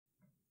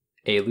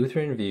A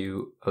Lutheran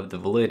View of the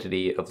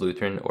Validity of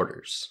Lutheran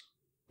Orders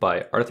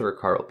by Arthur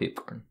Karl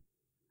Piepkorn.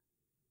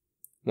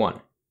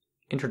 1.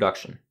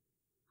 Introduction.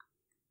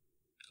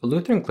 A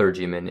Lutheran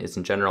clergyman is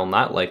in general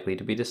not likely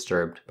to be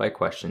disturbed by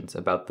questions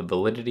about the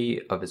validity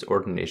of his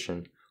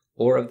ordination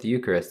or of the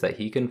Eucharist that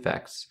he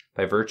confects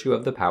by virtue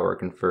of the power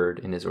conferred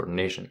in his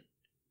ordination.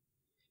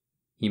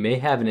 He may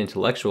have an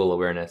intellectual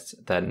awareness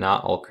that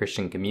not all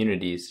Christian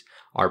communities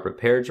are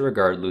prepared to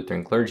regard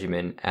Lutheran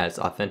clergymen as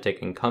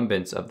authentic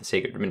incumbents of the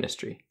sacred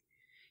ministry.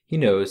 He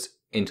knows,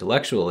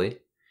 intellectually,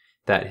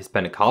 that his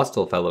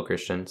Pentecostal fellow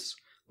Christians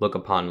look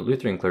upon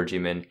Lutheran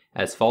clergymen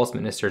as false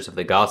ministers of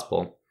the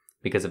gospel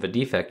because of a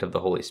defect of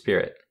the Holy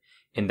Spirit,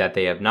 in that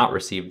they have not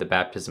received the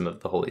baptism of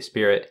the Holy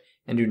Spirit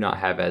and do not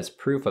have as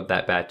proof of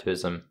that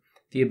baptism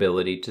the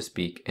ability to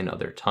speak in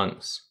other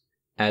tongues,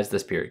 as the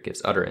Spirit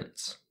gives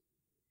utterance.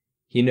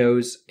 He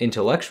knows,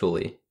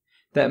 intellectually,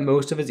 that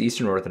most of his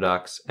Eastern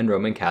Orthodox and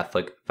Roman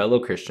Catholic fellow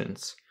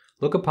Christians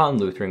look upon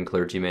Lutheran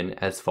clergymen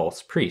as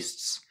false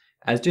priests,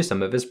 as do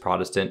some of his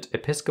Protestant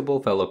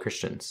Episcopal fellow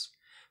Christians,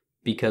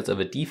 because of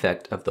a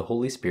defect of the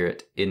Holy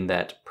Spirit in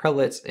that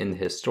prelates in the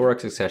historic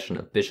succession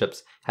of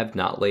bishops have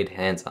not laid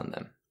hands on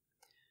them.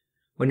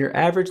 When your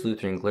average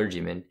Lutheran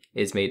clergyman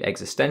is made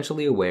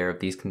existentially aware of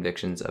these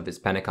convictions of his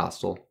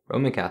Pentecostal,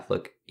 Roman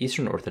Catholic,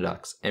 Eastern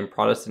Orthodox, and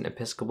Protestant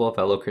Episcopal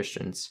fellow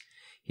Christians,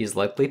 he is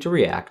likely to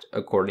react,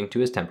 according to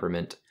his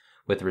temperament,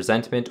 with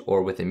resentment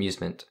or with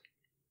amusement.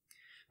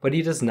 But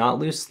he does not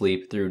lose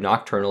sleep through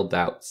nocturnal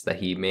doubts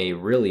that he may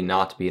really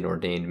not be an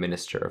ordained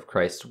minister of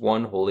Christ's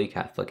one holy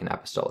Catholic and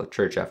Apostolic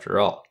Church after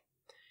all.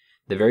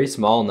 The very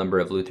small number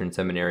of Lutheran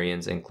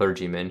seminarians and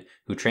clergymen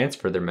who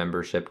transfer their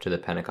membership to the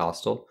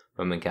Pentecostal,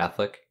 Roman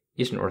Catholic,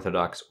 Eastern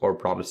Orthodox, or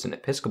Protestant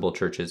Episcopal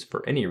churches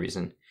for any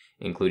reason,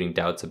 including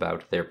doubts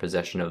about their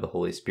possession of the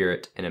Holy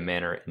Spirit in a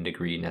manner and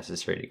degree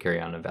necessary to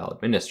carry on a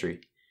valid ministry,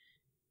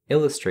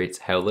 illustrates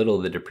how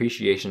little the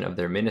depreciation of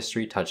their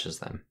ministry touches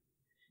them.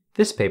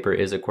 This paper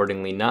is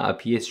accordingly not a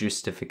pièce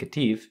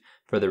justificative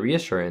for the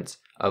reassurance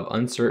of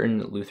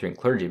uncertain Lutheran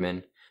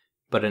clergymen,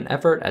 but an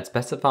effort at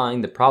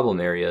specifying the problem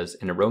areas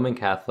in a Roman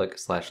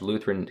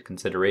Catholic/Lutheran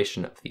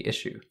consideration of the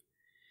issue.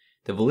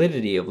 The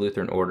validity of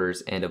Lutheran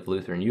orders and of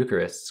Lutheran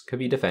Eucharists could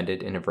be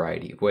defended in a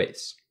variety of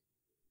ways.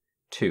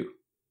 2.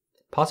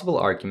 Possible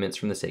arguments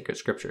from the sacred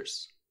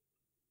scriptures.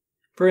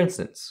 For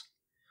instance,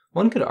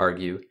 one could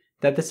argue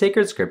that the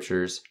sacred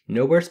scriptures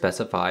nowhere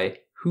specify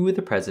who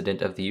the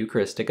president of the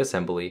Eucharistic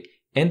assembly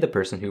and the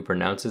person who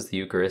pronounces the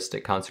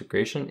Eucharistic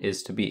consecration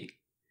is to be.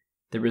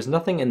 There is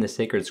nothing in the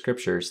sacred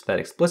scriptures that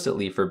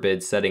explicitly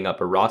forbids setting up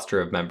a roster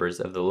of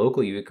members of the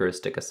local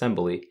Eucharistic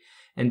assembly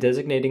and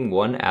designating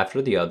one after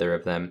the other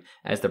of them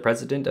as the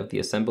president of the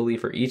assembly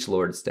for each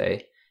Lord's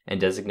Day, and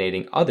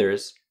designating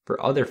others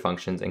for other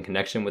functions in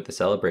connection with the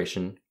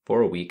celebration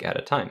for a week at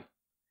a time.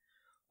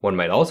 One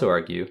might also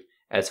argue,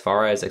 as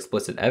far as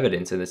explicit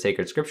evidence in the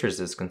sacred scriptures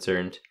is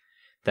concerned,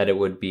 that it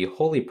would be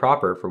wholly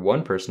proper for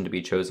one person to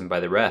be chosen by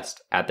the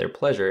rest, at their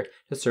pleasure,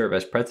 to serve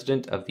as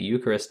president of the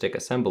Eucharistic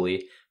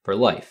assembly for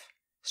life,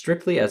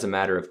 strictly as a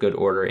matter of good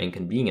order and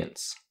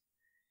convenience.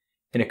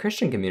 In a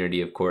Christian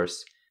community, of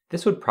course,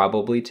 this would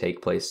probably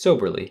take place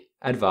soberly,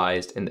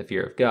 advised in the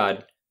fear of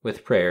God,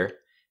 with prayer,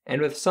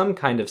 and with some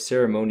kind of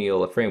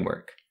ceremonial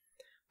framework.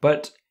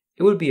 But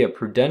it would be a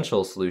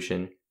prudential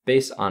solution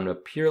based on a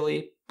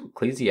purely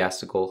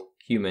ecclesiastical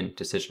human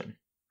decision.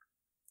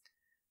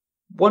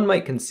 One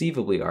might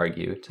conceivably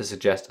argue, to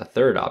suggest a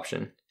third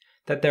option,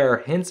 that there are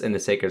hints in the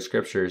sacred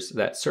scriptures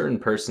that certain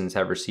persons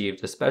have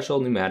received a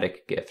special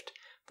pneumatic gift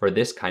for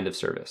this kind of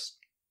service.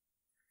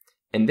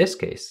 In this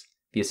case,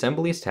 the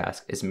assembly's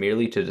task is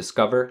merely to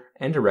discover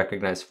and to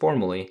recognize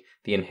formally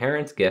the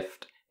inherent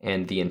gift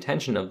and the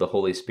intention of the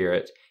Holy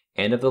Spirit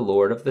and of the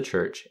Lord of the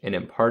Church in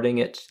imparting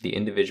it to the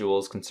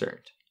individuals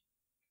concerned.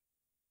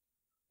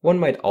 One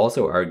might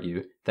also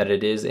argue that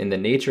it is in the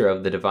nature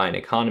of the divine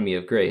economy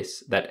of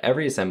grace that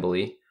every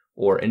assembly,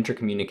 or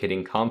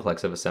intercommunicating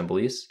complex of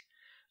assemblies,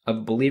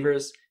 of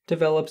believers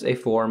develops a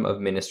form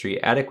of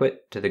ministry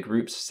adequate to the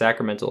group's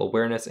sacramental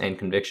awareness and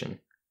conviction.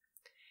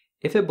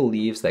 If it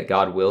believes that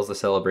God wills the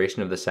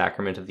celebration of the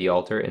sacrament of the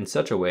altar in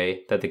such a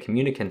way that the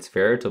communicants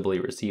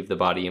veritably receive the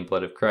body and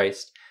blood of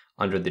Christ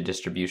under the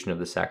distribution of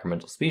the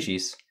sacramental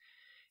species,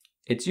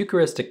 its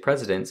Eucharistic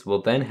presidents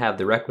will then have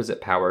the requisite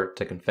power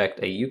to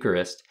confect a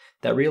Eucharist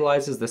that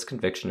realizes this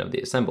conviction of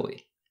the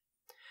assembly.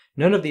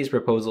 None of these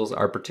proposals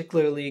are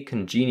particularly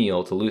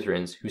congenial to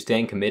Lutherans who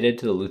stand committed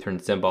to the Lutheran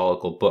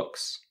symbolical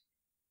books.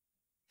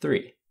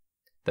 3.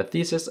 The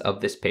thesis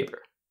of this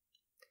paper.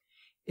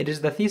 It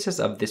is the thesis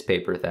of this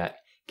paper that,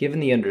 given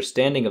the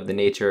understanding of the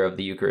nature of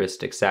the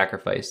Eucharistic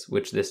sacrifice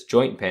which this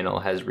joint panel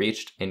has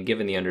reached, and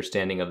given the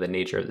understanding of the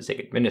nature of the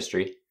sacred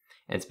ministry,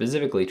 and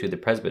specifically to the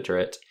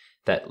presbyterate,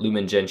 that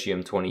Lumen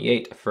Gentium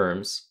 28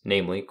 affirms,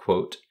 namely,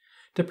 quote,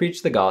 to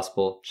preach the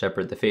gospel,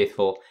 shepherd the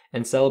faithful,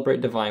 and celebrate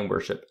divine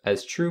worship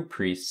as true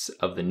priests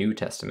of the New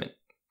Testament,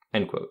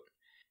 end quote.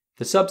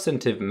 The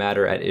substantive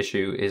matter at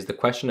issue is the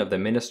question of the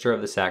minister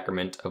of the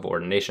sacrament of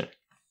ordination.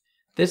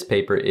 This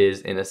paper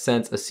is, in a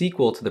sense, a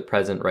sequel to the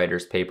present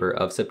writer's paper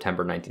of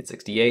September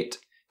 1968,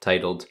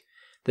 titled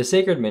The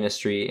Sacred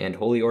Ministry and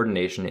Holy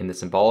Ordination in the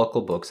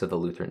Symbolical Books of the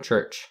Lutheran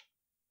Church.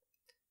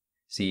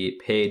 See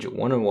page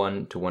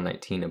 101 to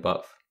 119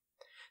 above,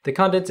 the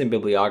contents and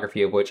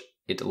bibliography of which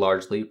it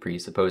largely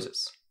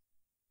presupposes.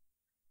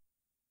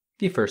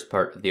 The first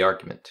part of the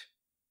argument.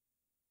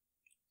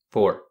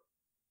 4.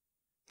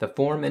 The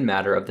form and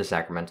matter of the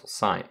sacramental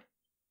sign.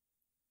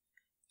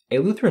 A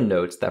Lutheran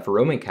notes that for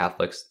Roman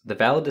Catholics, the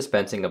valid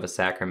dispensing of a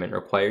sacrament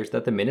requires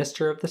that the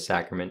minister of the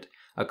sacrament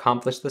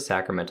accomplish the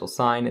sacramental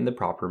sign in the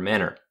proper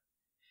manner.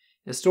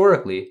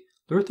 Historically,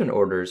 Lutheran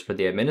orders for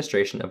the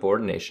administration of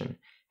ordination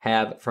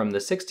have, from the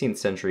 16th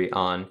century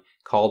on,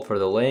 called for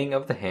the laying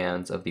of the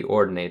hands of the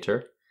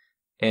ordinator,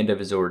 and of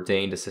his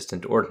ordained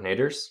assistant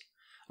ordinators,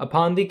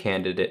 upon the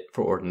candidate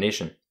for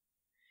ordination.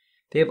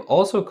 They have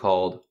also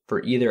called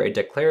for either a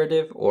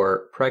declarative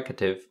or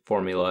precative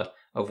formula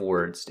of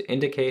words to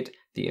indicate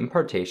the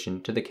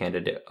impartation to the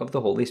candidate of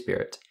the Holy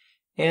Spirit,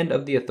 and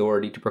of the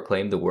authority to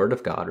proclaim the Word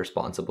of God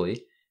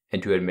responsibly,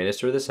 and to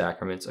administer the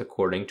sacraments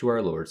according to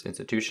our Lord's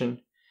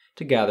institution,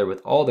 together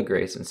with all the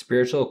grace and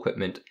spiritual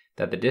equipment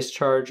that the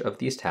discharge of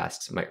these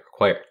tasks might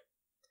require.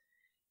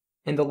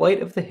 In the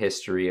light of the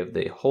history of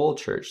the whole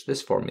Church,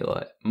 this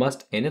formula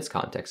must, in its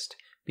context,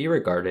 be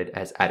regarded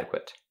as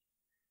adequate.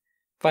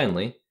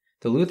 Finally,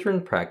 the Lutheran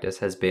practice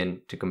has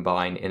been to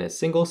combine in a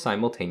single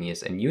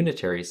simultaneous and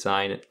unitary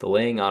sign the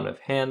laying on of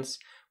hands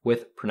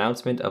with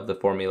pronouncement of the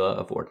formula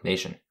of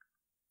ordination.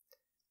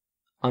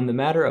 On the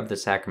matter of the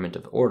sacrament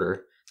of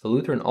order, the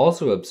Lutheran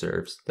also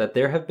observes that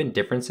there have been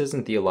differences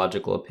in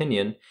theological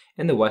opinion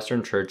in the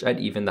Western Church at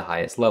even the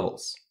highest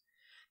levels.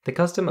 The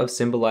custom of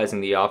symbolizing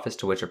the office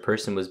to which a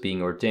person was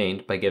being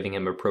ordained by giving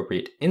him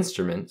appropriate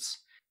instruments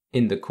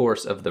in the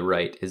course of the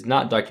rite is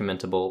not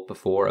documentable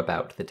before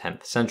about the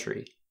 10th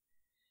century.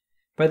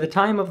 By the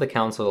time of the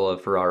Council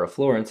of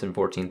Ferrara-Florence in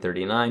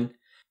 1439,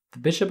 the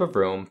Bishop of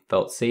Rome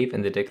felt safe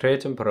in the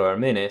Decretum pro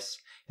Armenes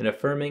in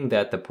affirming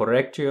that the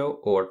Porrectio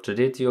or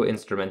Traditio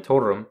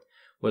Instrumentorum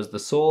was the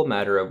sole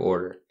matter of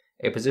order,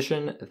 a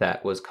position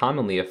that was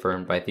commonly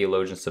affirmed by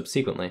theologians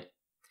subsequently.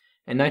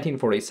 In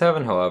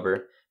 1947,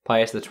 however,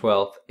 Pius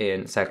XII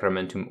in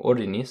Sacramentum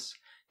Ordinis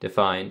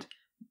defined,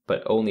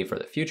 but only for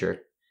the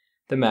future,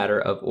 the matter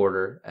of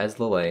order as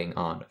the laying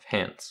on of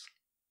hands.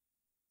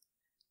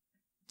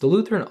 The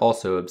Lutheran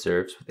also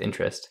observes with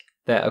interest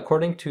that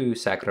according to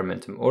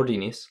Sacramentum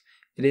Ordinis,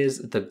 it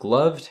is the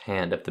gloved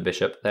hand of the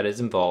bishop that is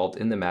involved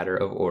in the matter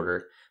of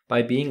order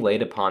by being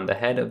laid upon the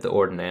head of the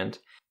ordinand,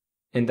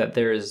 and that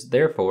there is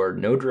therefore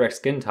no direct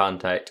skin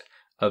contact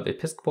of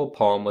episcopal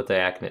palm with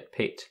diaconate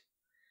pate.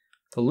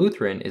 The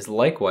Lutheran is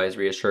likewise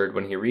reassured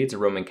when he reads a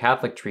Roman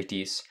Catholic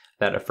treatise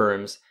that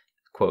affirms,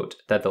 quote,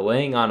 that the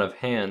laying on of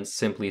hands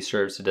simply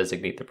serves to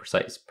designate the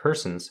precise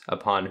persons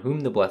upon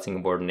whom the blessing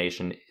of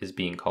ordination is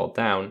being called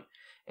down,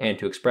 and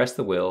to express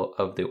the will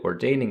of the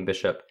ordaining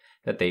bishop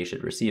that they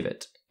should receive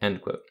it,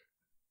 end quote.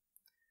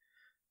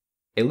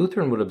 A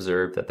Lutheran would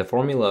observe that the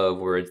formula of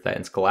words that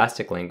in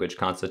scholastic language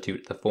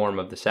constitute the form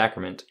of the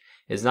sacrament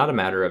is not a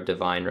matter of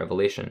divine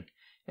revelation,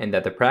 and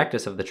that the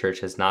practice of the Church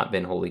has not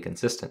been wholly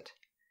consistent.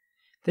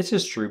 This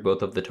is true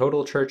both of the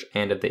total Church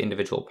and of the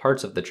individual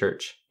parts of the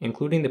Church,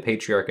 including the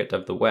Patriarchate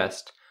of the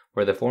West,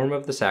 where the form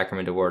of the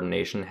sacrament of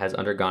ordination has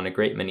undergone a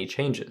great many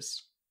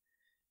changes.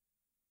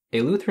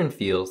 A Lutheran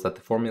feels that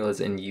the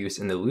formulas in use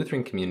in the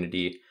Lutheran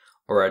community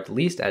are at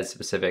least as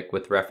specific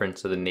with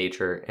reference to the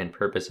nature and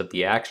purpose of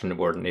the action of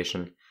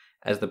ordination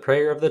as the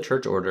prayer of the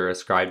church order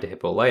ascribed to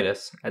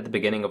Hippolytus at the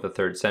beginning of the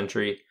 3rd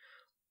century,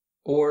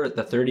 or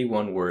the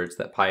 31 words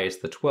that Pius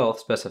XII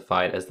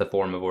specified as the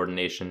form of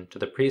ordination to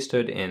the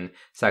priesthood in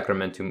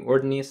Sacramentum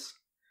Ordinis,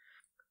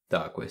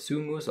 Daque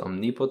sumus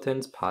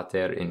omnipotens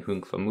pater in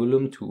hunc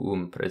famulum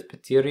tuum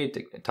presbyteri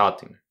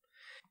dignitatem,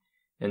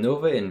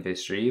 innova in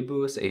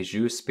vestibus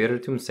ejus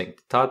spiritum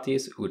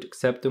sanctitatis ut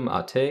acceptum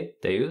a te,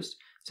 Deus,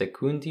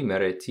 secundi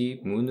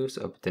meriti munus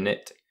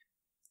obtenet,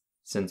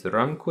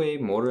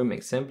 censuramque morum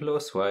exemplo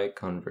suae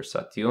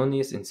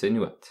conversationis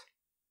insinuat.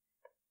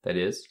 That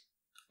is,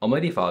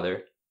 Almighty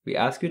Father, we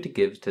ask you to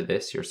give to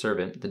this your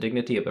servant the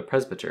dignity of a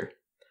presbyter.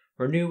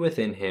 Renew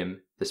within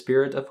him the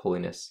spirit of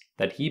holiness,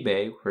 that he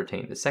may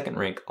retain the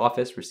second-rank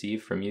office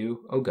received from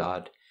you, O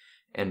God,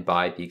 and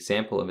by the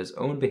example of his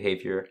own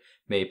behavior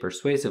may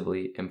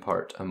persuasively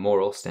impart a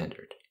moral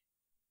standard.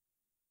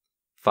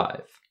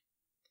 5.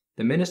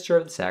 The minister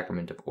of the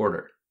sacrament of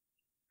order.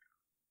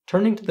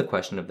 Turning to the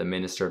question of the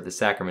minister of the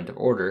sacrament of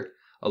order,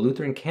 a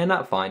Lutheran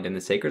cannot find in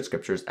the sacred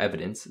scriptures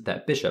evidence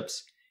that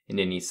bishops, in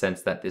any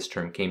sense that this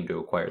term came to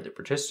acquire the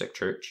patristic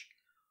church,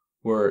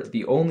 were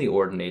the only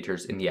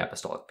ordinators in the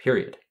apostolic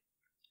period.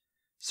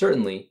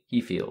 Certainly, he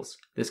feels,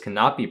 this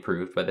cannot be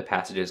proved by the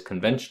passages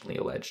conventionally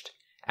alleged,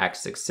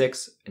 Acts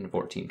 6:6 and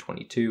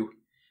 14:22,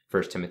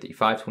 1 Timothy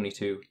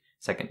 5:22,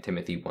 2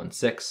 Timothy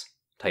 1:6,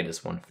 Titus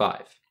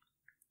 1:5.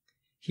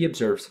 He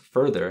observes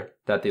further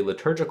that the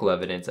liturgical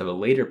evidence of a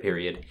later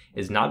period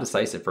is not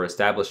decisive for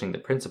establishing the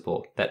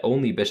principle that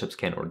only bishops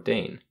can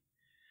ordain.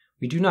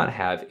 we do not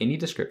have any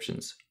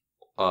descriptions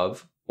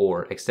of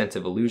or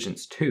extensive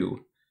allusions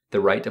to the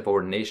rite of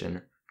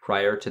ordination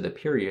prior to the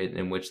period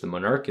in which the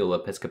monarchical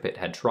episcopate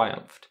had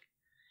triumphed.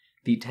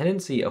 The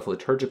tendency of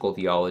liturgical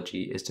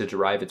theology is to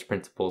derive its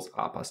principles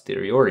a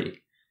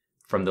posteriori,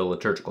 from the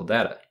liturgical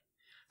data.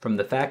 From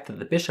the fact that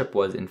the bishop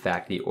was in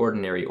fact the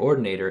ordinary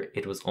ordinator,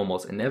 it was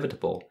almost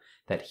inevitable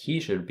that he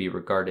should be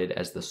regarded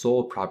as the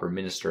sole proper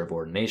minister of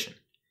ordination.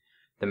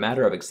 The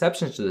matter of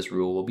exceptions to this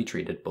rule will be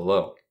treated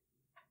below.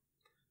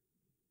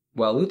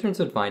 While Lutherans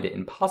would find it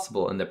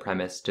impossible in the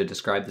premise to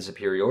describe the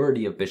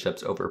superiority of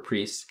bishops over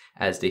priests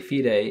as de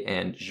fide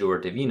and jure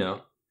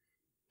divino,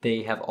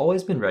 they have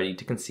always been ready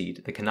to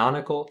concede the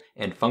canonical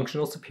and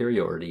functional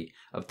superiority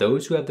of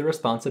those who have the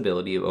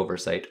responsibility of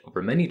oversight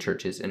over many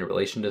churches in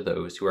relation to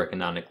those who are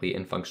canonically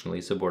and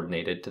functionally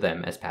subordinated to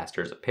them as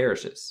pastors of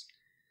parishes.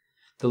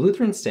 The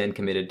Lutherans stand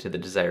committed to the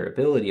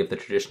desirability of the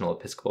traditional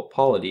episcopal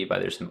polity by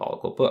their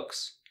symbolical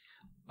books.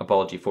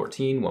 Apology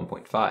 14,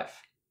 1.5.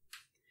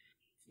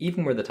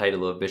 Even where the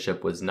title of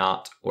bishop was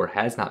not or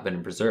has not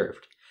been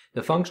preserved,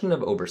 the function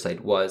of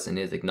oversight was and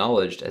is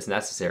acknowledged as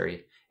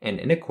necessary and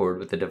in accord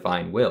with the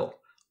divine will,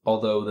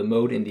 although the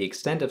mode and the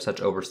extent of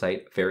such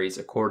oversight varies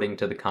according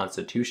to the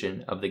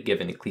constitution of the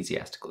given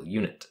ecclesiastical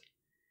unit.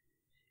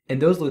 In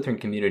those Lutheran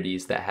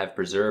communities that have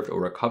preserved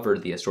or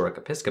recovered the historic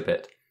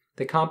episcopate,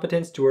 the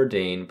competence to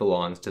ordain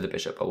belongs to the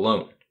bishop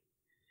alone.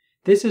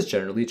 This is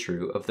generally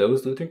true of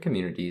those Lutheran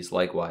communities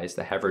likewise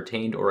that have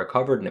retained or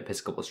recovered an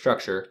episcopal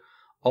structure,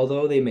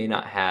 although they may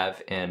not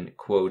have an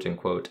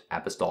quote-unquote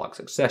apostolic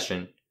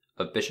succession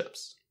of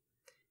bishops.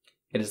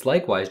 It is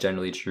likewise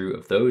generally true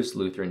of those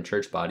Lutheran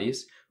church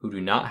bodies who do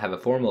not have a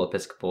formal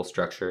episcopal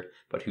structure,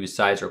 but whose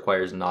size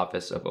requires an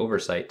office of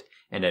oversight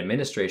and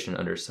administration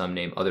under some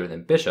name other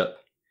than bishop,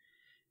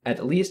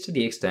 at least to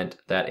the extent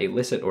that a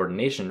licit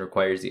ordination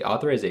requires the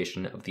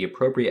authorization of the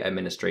appropriate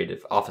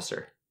administrative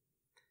officer,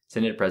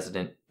 synod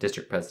president,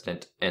 district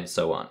president, and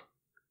so on.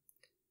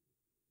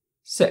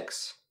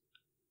 6.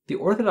 The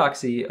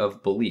orthodoxy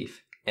of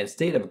belief and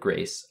state of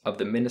grace of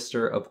the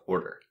minister of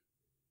order.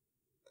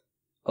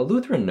 A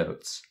Lutheran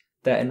notes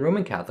that in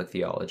Roman Catholic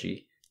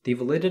theology, the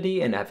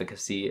validity and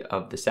efficacy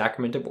of the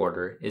sacrament of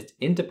order is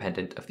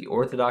independent of the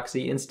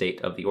orthodoxy and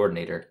state of the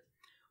ordinator.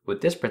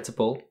 With this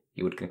principle,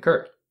 he would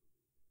concur.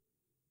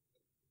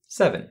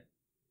 7.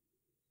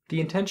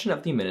 The intention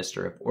of the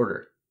minister of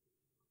order.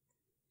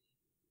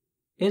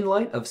 In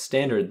light of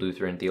standard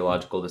Lutheran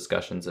theological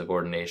discussions of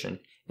ordination,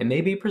 it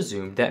may be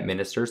presumed that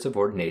ministers of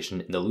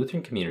ordination in the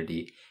Lutheran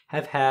community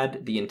have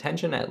had the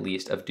intention at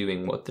least of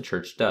doing what the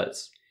Church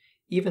does,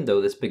 even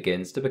though this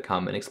begins to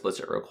become an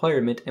explicit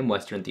requirement in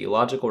Western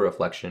theological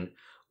reflection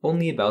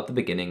only about the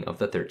beginning of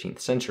the 13th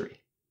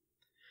century.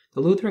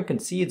 The Lutheran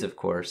concedes, of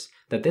course,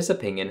 that this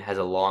opinion has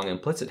a long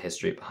implicit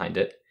history behind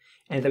it,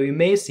 and that we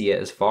may see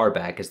it as far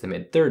back as the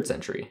mid-3rd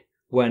century,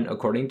 when,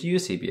 according to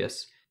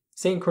Eusebius,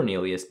 St.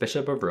 Cornelius,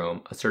 Bishop of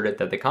Rome, asserted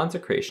that the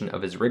consecration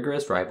of his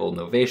rigorous rival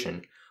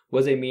Novatian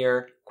was a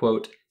mere,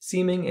 quote,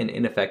 seeming and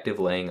ineffective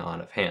laying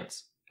on of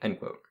hands, end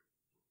quote.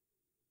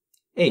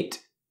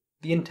 8.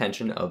 The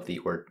intention of the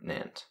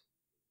ordinand.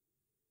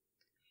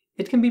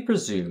 It can be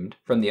presumed,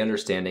 from the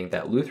understanding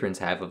that Lutherans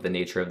have of the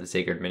nature of the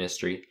sacred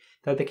ministry,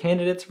 that the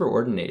candidates for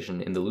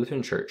ordination in the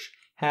Lutheran Church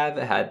have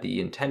had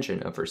the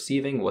intention of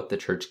receiving what the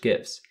Church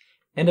gives,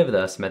 and have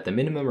thus met the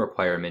minimum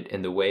requirement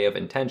in the way of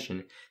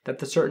intention that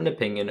the certain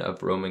opinion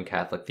of Roman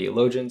Catholic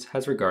theologians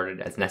has regarded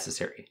as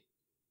necessary.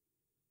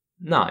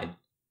 9.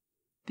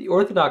 The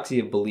orthodoxy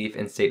of belief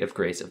and state of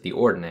grace of the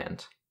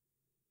ordinand.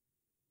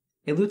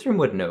 A Lutheran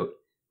would note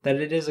that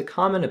it is a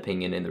common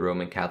opinion in the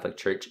Roman Catholic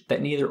Church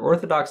that neither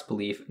orthodox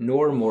belief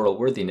nor moral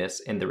worthiness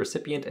in the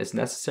recipient is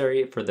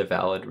necessary for the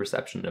valid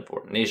reception of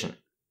ordination.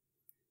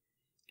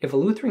 If a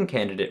Lutheran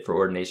candidate for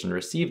ordination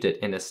received it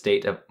in a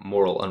state of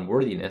moral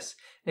unworthiness,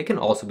 it can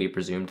also be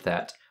presumed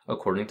that,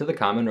 according to the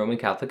common Roman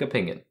Catholic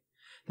opinion,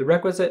 the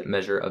requisite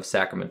measure of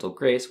sacramental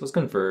grace was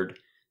conferred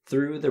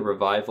through the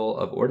revival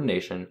of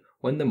ordination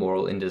when the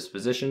moral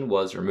indisposition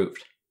was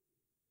removed.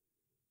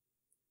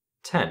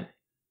 10.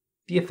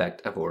 The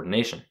effect of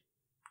ordination.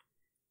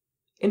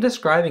 In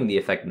describing the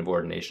effect of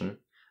ordination,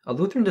 a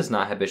Lutheran does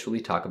not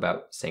habitually talk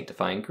about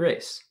sanctifying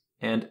grace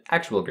and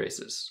actual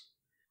graces,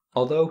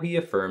 although he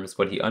affirms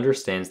what he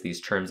understands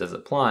these terms as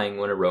applying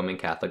when a Roman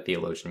Catholic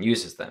theologian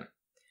uses them.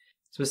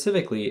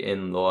 Specifically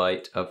in the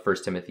light of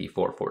 1 Timothy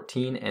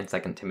 4:14 and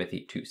 2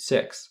 Timothy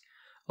 2:6,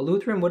 a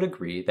Lutheran would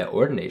agree that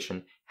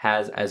ordination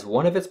has as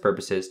one of its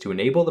purposes to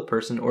enable the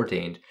person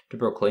ordained to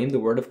proclaim the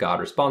Word of God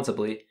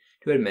responsibly,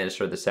 to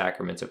administer the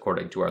sacraments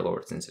according to our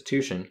Lord's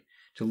institution,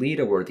 to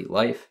lead a worthy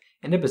life,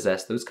 and to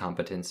possess those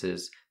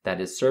competences that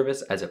his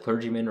service as a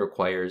clergyman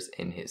requires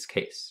in his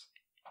case.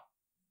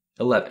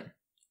 11.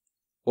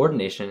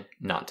 Ordination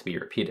not to be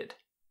repeated.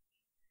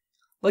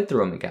 Like the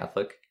Roman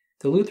Catholic,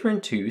 the Lutheran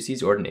too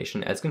sees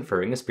ordination as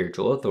conferring a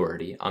spiritual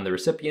authority on the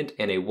recipient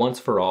in a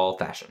once-for-all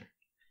fashion.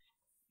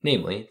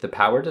 namely, the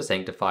power to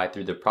sanctify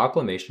through the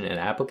proclamation and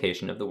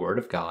application of the Word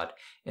of God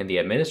and the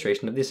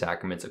administration of the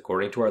sacraments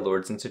according to our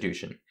Lord's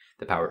institution,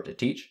 the power to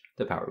teach,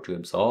 the power to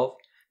absolve,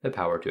 the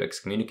power to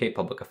excommunicate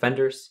public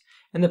offenders,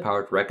 and the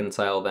power to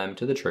reconcile them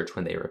to the Church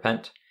when they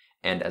repent,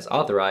 and, as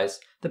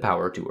authorized, the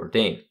power to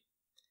ordain.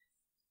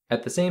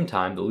 At the same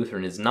time, the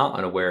Lutheran is not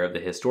unaware of the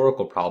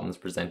historical problems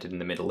presented in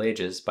the Middle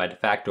Ages by de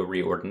facto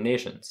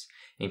reordinations,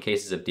 in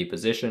cases of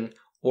deposition,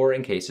 or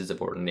in cases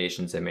of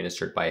ordinations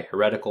administered by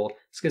heretical,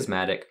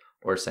 schismatic,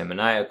 or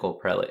simoniacal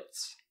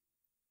prelates.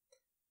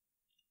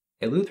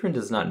 A Lutheran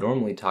does not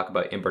normally talk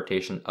about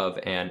importation of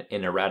an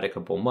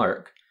ineradicable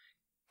mark,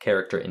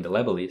 character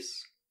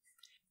indelebilis.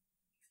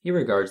 He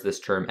regards this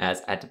term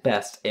as, at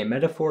best, a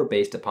metaphor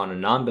based upon a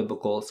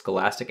non-biblical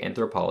scholastic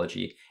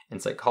anthropology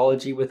and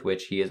psychology with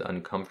which he is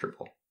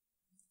uncomfortable.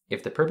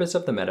 If the purpose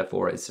of the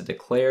metaphor is to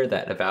declare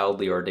that a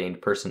validly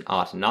ordained person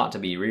ought not to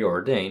be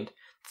reordained,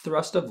 the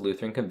thrust of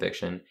Lutheran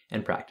conviction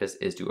and practice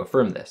is to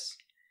affirm this.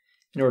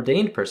 An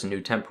ordained person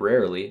who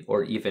temporarily,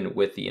 or even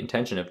with the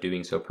intention of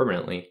doing so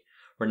permanently,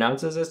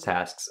 renounces his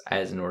tasks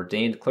as an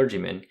ordained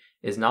clergyman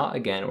is not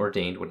again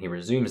ordained when he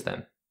resumes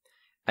them.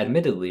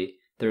 Admittedly,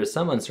 there is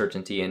some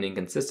uncertainty and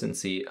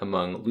inconsistency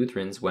among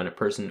Lutherans when a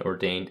person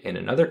ordained in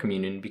another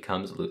communion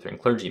becomes a Lutheran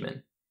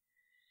clergyman.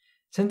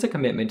 Since a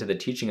commitment to the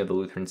teaching of the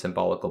Lutheran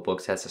symbolical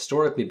books has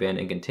historically been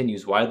and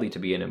continues widely to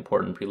be an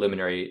important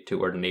preliminary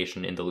to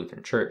ordination in the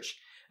Lutheran Church,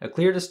 a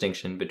clear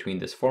distinction between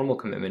this formal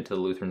commitment to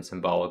the Lutheran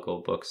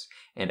symbolical books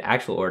and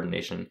actual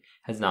ordination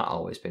has not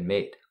always been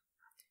made.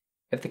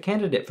 If the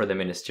candidate for the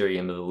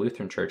ministerium of the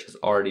Lutheran Church has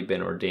already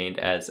been ordained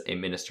as a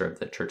minister of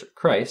the Church of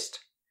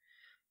Christ,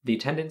 the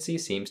tendency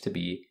seems to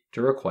be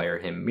to require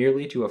him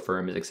merely to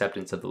affirm his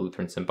acceptance of the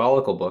Lutheran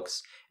symbolical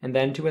books and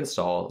then to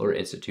install or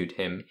institute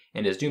him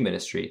in his new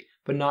ministry,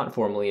 but not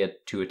formally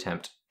to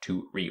attempt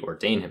to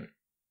reordain him.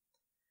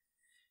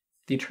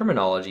 The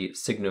terminology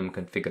signum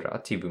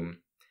configurativum,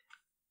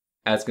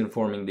 as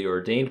conforming the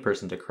ordained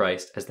person to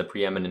Christ as the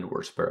preeminent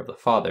worshipper of the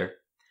Father,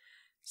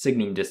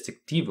 signum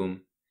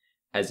distinctivum,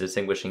 as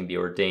distinguishing the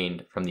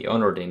ordained from the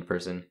unordained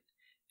person,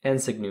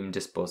 and signum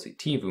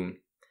dispositivum,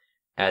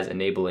 as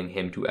enabling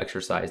him to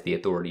exercise the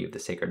authority of the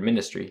sacred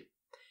ministry,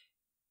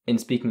 in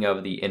speaking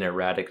of the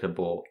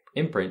ineradicable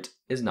imprint,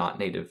 is not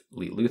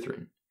natively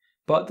Lutheran,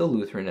 but the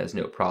Lutheran has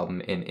no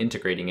problem in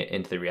integrating it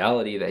into the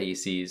reality that he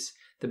sees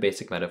the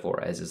basic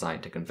metaphor as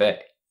designed to convey.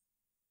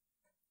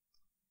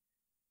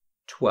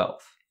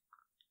 12.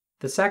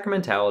 The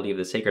sacramentality of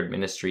the sacred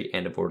ministry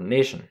and of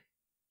ordination.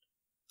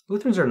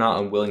 Lutherans are not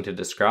unwilling to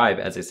describe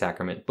as a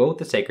sacrament both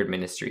the sacred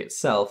ministry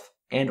itself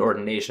and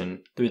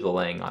ordination through the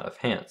laying on of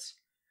hands.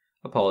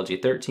 Apology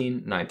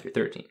 13,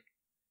 9-13.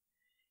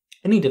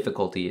 Any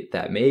difficulty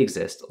that may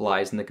exist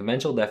lies in the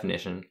conventional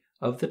definition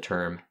of the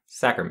term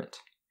sacrament.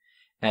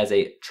 As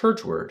a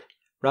church word,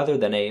 rather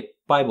than a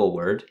Bible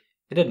word,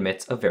 it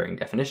admits of varying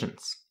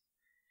definitions.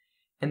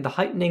 In the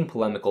heightening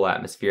polemical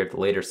atmosphere of the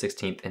later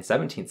 16th and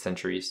 17th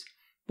centuries,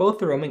 both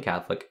the Roman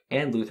Catholic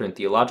and Lutheran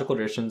theological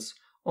traditions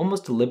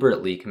almost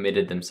deliberately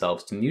committed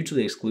themselves to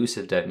mutually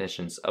exclusive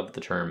definitions of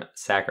the term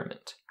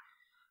sacrament.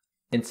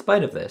 In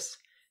spite of this,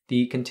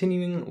 the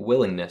continuing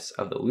willingness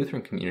of the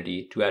Lutheran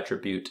community to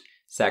attribute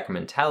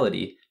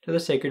sacramentality to the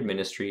sacred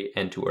ministry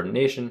and to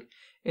ordination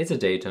is a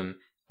datum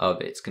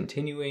of its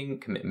continuing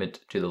commitment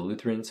to the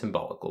Lutheran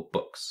symbolical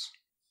books.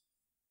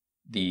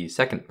 The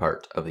second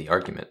part of the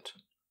argument.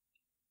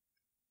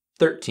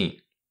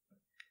 13.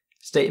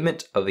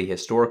 Statement of the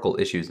historical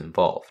issues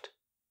involved.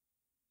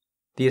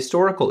 The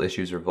historical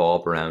issues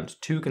revolve around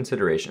two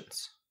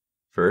considerations.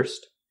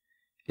 First,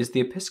 is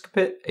the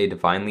episcopate a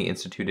divinely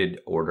instituted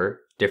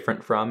order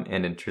different from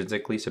and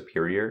intrinsically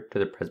superior to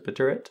the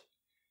presbyterate?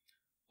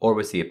 Or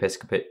was the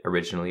episcopate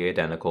originally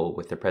identical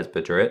with the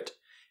presbyterate,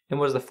 and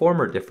was the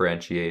former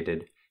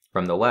differentiated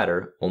from the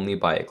latter only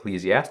by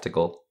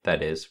ecclesiastical,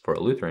 that is, for a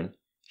Lutheran,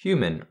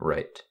 human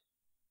right?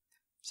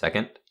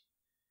 Second,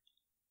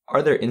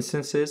 are there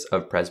instances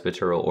of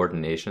presbyteral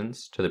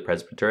ordinations to the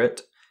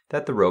presbyterate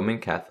that the Roman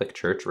Catholic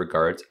Church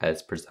regards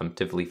as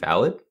presumptively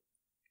valid?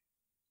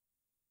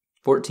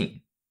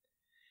 14.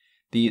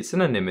 The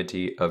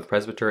synonymity of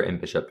presbyter and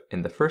bishop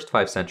in the first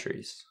 5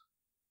 centuries.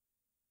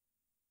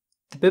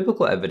 The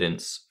biblical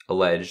evidence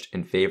alleged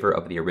in favor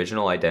of the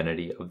original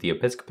identity of the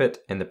episcopate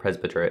and the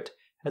presbyterate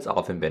has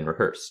often been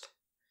rehearsed.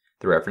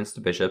 The reference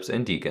to bishops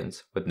and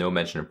deacons, with no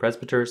mention of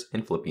presbyters,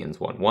 in Philippians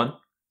 1:1,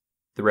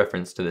 the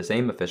reference to the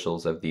same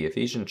officials of the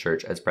Ephesian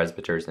church as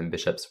presbyters and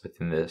bishops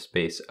within the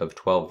space of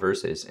 12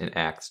 verses in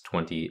Acts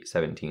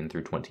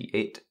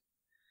 20:17-28,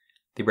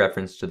 the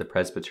reference to the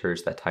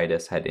presbyters that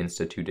Titus had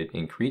instituted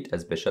in Crete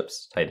as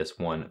bishops, Titus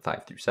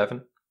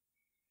 1:5-7,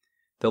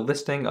 the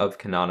listing of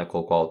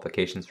canonical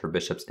qualifications for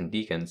bishops and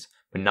deacons,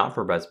 but not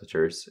for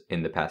presbyters,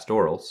 in the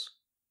pastorals,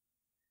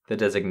 the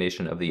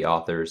designation of the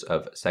authors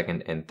of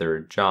 2nd and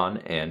 3rd John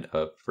and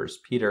of 1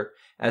 Peter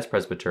as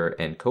presbyter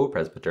and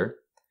co-presbyter,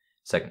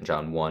 2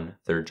 John 1,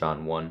 3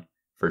 John 1,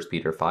 1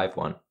 Peter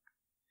 5:1,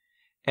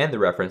 and the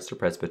reference to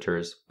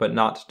presbyters but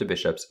not to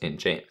bishops in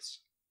James.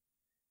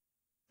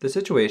 The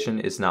situation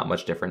is not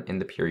much different in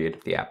the period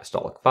of the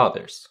Apostolic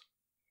Fathers.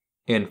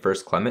 In 1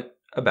 Clement,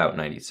 about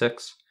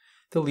 96,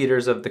 the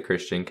leaders of the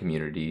Christian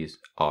communities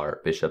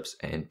are bishops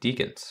and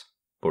deacons,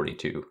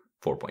 42,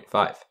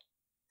 4.5.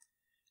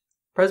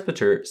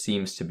 Presbyter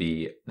seems to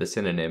be the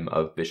synonym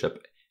of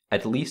bishop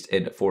at least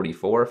in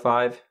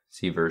 44.5,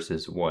 see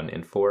verses 1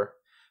 and 4,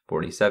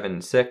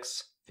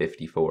 47.6,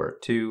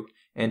 54.2,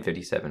 and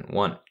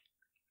 57.1.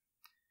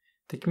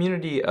 The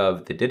community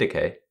of the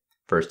Didache,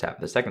 first half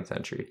of the 2nd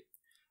century,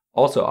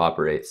 also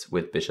operates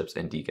with bishops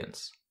and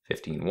deacons,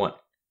 15.1.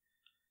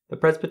 The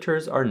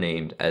presbyters are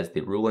named as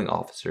the ruling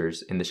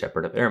officers in the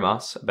Shepherd of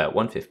Ermas, about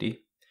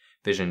 150,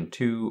 Vision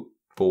 2.4,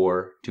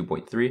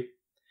 2.3,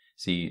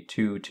 see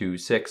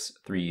 2.2.6,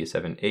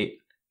 3.7.8,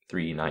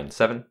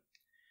 3.9.7.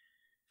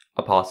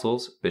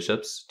 Apostles,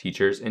 bishops,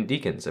 teachers, and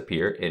deacons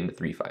appear in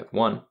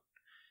 3.5.1.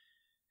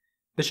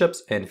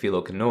 Bishops and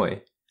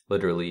philokenoi,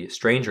 literally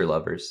stranger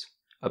lovers,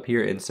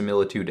 appear in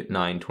Similitude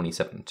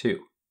 9.27.2.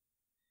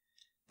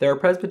 There are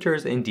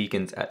presbyters and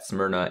deacons at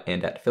Smyrna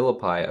and at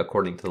Philippi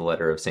according to the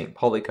letter of St.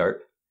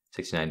 Polycarp,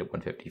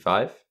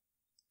 69-155,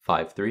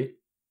 5.3.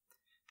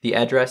 The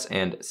address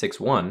and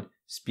 6.1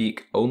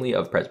 speak only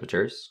of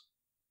presbyters.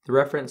 The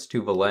reference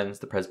to Valens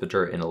the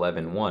presbyter in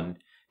 11.1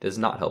 does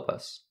not help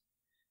us.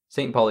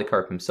 St.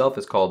 Polycarp himself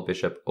is called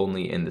bishop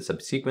only in the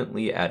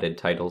subsequently added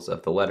titles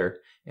of the letter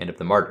and of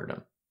the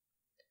martyrdom.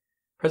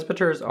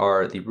 Presbyters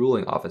are the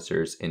ruling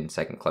officers in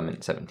 2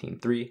 Clement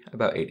 17.3,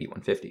 about AD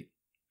 150.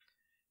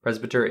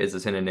 Presbyter is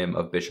a synonym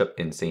of bishop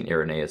in St.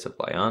 Irenaeus of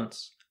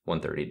Lyons,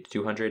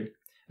 130-200,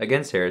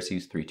 Against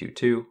Heresies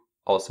 322,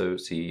 also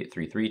see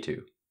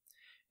 332,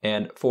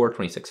 and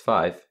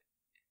 426.5.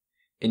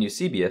 In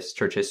Eusebius,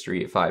 Church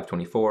History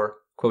 524,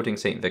 quoting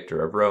St.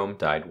 Victor of Rome,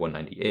 died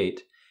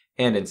 198,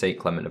 and in St.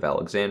 Clement of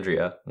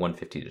Alexandria,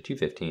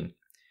 150-215,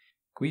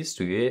 Quis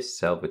tuies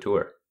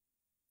salvator,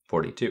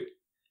 42.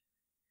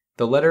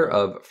 The letter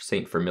of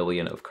St.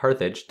 Firmilian of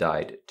Carthage,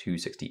 died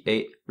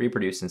 268,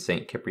 reproduced in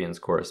St. Cyprian's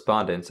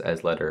correspondence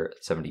as letter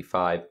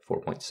 75,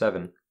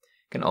 4.7,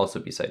 can also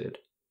be cited.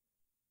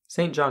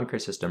 St. John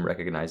Chrysostom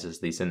recognizes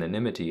the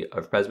synonymity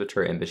of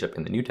presbyter and bishop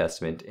in the New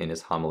Testament in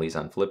his homilies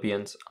on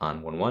Philippians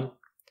on 1.1.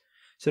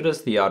 So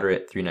does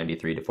Theodoret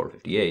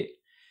 393-458,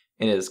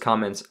 in his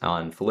comments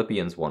on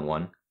Philippians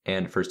 1.1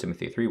 and 1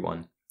 Timothy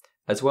 3.1,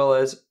 as well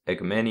as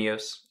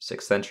Egumenius,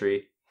 6th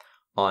century,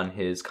 on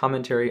his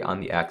commentary on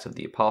the Acts of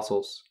the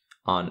Apostles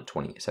on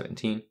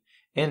 2017,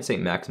 and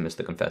St. Maximus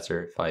the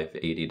Confessor,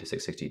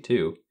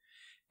 580-662,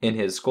 in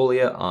his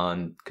Scholia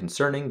on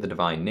Concerning the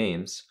Divine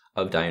Names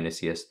of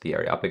Dionysius the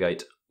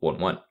Areopagite,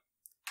 1.1.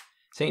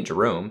 St.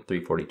 Jerome,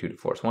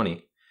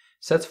 342-420,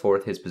 sets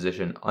forth his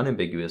position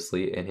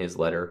unambiguously in his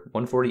letter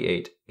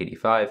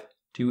 148-85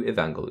 to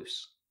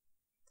Evangelus.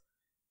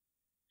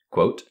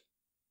 Quote,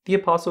 "The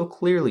apostle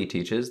clearly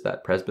teaches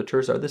that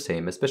presbyters are the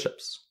same as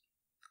bishops.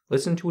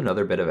 Listen to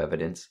another bit of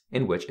evidence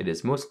in which it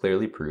is most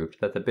clearly proved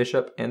that the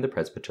bishop and the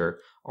presbyter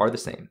are the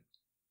same.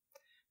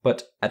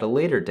 But at a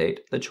later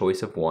date, the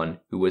choice of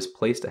one who was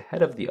placed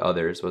ahead of the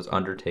others was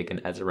undertaken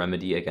as a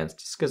remedy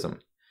against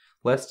schism,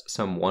 lest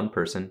some one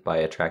person, by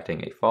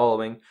attracting a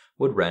following,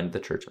 would rend the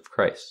Church of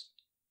Christ.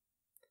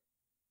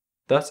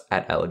 Thus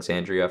at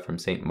Alexandria, from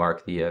St.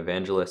 Mark the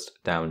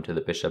Evangelist down to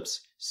the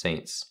bishops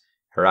Saints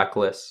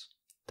Heraclius,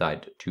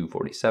 died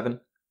 247,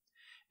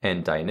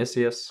 and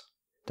Dionysius,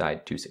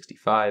 died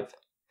 265,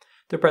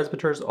 the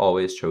presbyters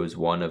always chose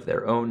one of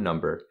their own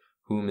number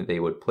whom they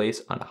would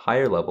place on a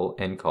higher level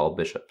and call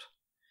bishop,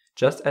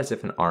 just as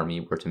if an army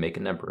were to make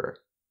an emperor,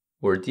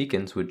 or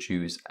deacons would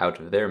choose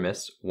out of their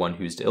midst one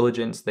whose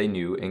diligence they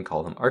knew and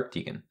call him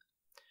archdeacon.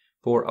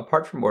 For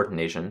apart from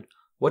ordination,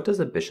 what does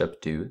a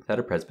bishop do that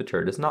a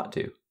presbyter does not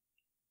do?"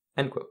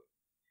 End quote.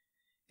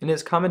 In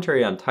his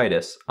commentary on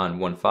Titus, on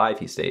 1.5,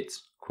 he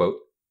states, quote,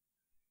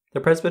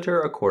 "The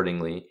presbyter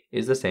accordingly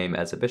is the same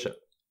as a bishop.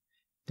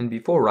 And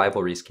before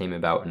rivalries came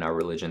about in our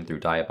religion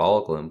through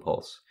diabolical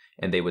impulse,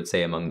 and they would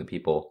say among the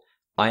people,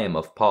 'I am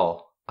of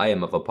Paul, I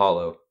am of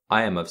Apollo,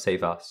 I am of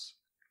Cephas,'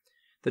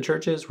 the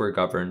churches were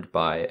governed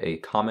by a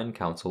common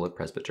council of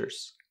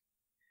presbyters.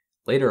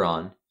 Later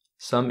on,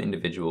 some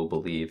individual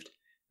believed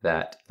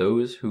that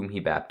those whom he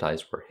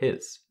baptized were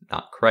his,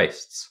 not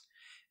Christ's,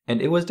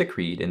 and it was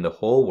decreed in the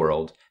whole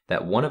world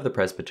that one of the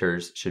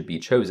presbyters should be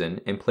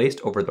chosen and placed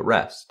over the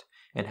rest,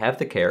 and have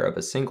the care of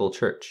a single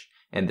church,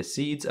 and the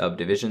seeds of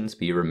divisions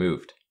be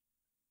removed.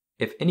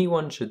 If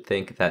anyone should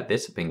think that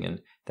this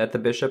opinion, that the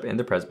bishop and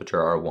the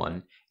presbyter are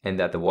one, and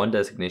that the one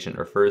designation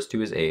refers to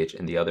his age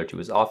and the other to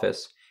his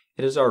office,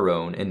 it is our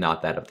own and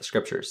not that of the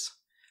Scriptures.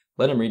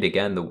 Let him read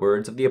again the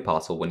words of the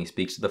apostle when he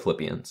speaks to the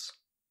Philippians.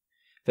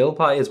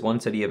 Philippi is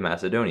one city of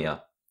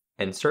Macedonia,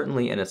 and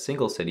certainly in a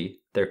single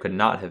city there could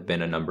not have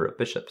been a number of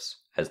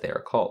bishops, as they are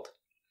called.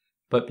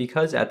 But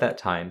because at that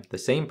time the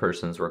same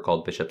persons were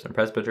called bishops and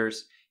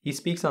presbyters, he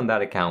speaks on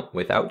that account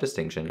without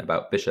distinction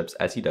about bishops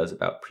as he does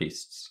about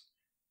priests.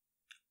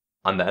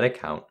 On that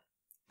account,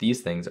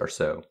 these things are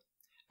so,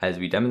 as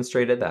we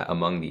demonstrated that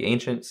among the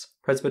ancients,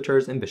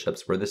 presbyters and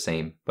bishops were the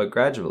same, but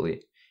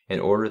gradually, in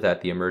order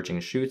that the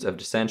emerging shoots of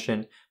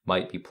dissension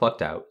might be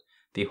plucked out,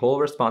 the whole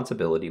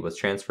responsibility was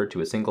transferred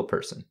to a single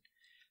person.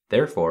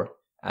 Therefore,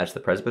 as the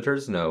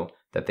presbyters know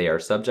that they are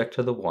subject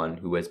to the one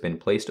who has been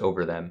placed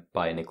over them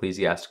by an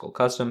ecclesiastical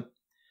custom,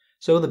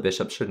 so the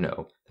bishops should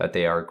know that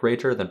they are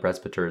greater than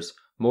presbyters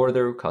more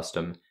through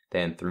custom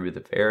than through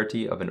the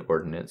verity of an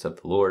ordinance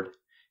of the Lord,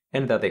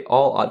 and that they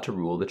all ought to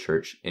rule the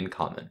church in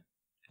common."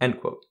 End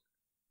quote.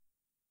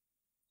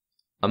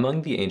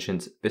 Among the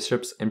ancients,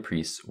 bishops and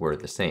priests were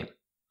the same.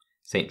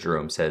 St.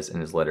 Jerome says in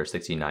his letter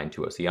 69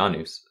 to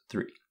Ossianus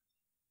 3.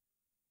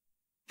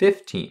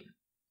 15.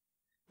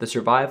 The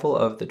survival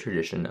of the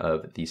tradition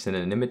of the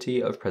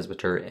synonymity of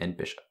presbyter and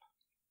bishop.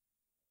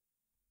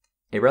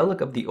 A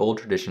relic of the old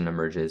tradition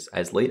emerges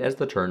as late as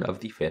the turn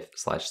of the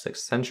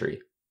 5th/6th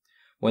century,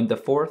 when the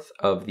 4th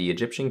of the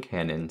Egyptian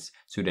canons,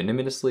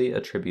 pseudonymously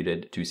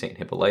attributed to St.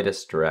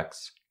 Hippolytus,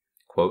 directs,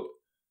 quote,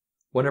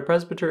 "When a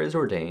presbyter is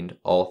ordained,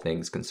 all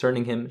things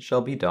concerning him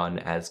shall be done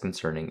as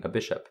concerning a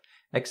bishop,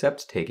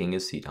 except taking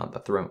his seat on the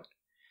throne.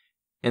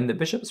 And the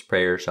bishop's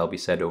prayer shall be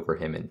said over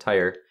him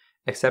entire,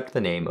 except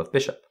the name of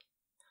bishop.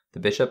 The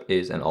bishop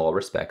is in all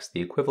respects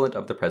the equivalent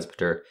of the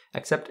presbyter,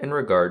 except in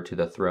regard to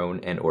the throne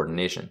and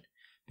ordination,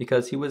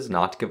 because he was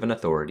not given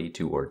authority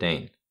to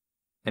ordain."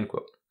 End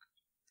quote.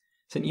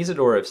 St.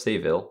 Isidore of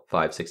Seville,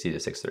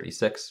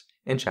 560-636,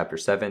 in chapter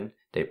 7,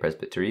 De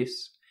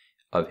Presbyteris,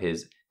 of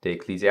his De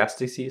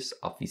Ecclesiasticis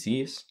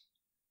Officiis,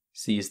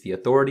 sees the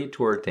authority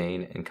to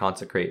ordain and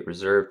consecrate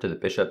reserved to the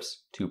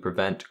bishops to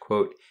prevent,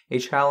 quote, "a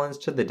challenge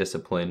to the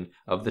discipline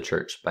of the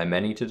church by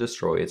many to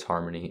destroy its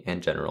harmony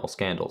and general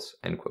scandals,"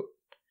 end quote.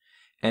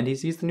 And he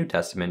sees the New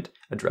Testament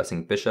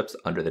addressing bishops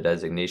under the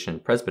designation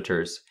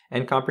presbyters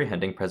and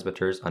comprehending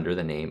presbyters under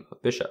the name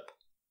of bishop.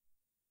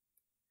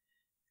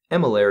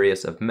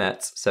 Emilarius of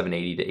Metz,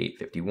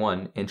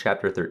 780-851, in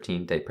chapter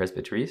 13 De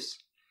Presbyteris,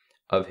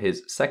 of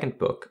his second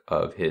book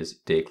of his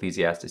De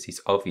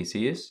Ecclesiasticis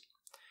Officiis,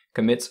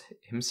 commits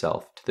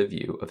himself to the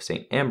view of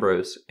St.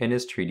 Ambrose in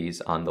his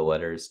treatise on the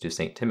letters to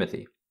St.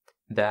 Timothy,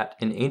 that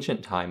in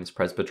ancient times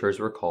presbyters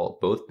were called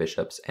both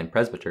bishops and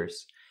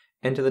presbyters,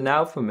 and to the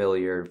now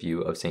familiar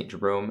view of St.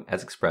 Jerome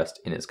as expressed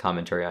in his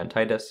commentary on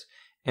Titus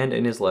and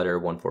in his letter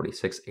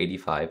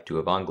 146-85 to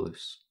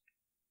Evangelus.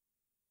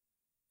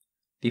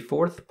 The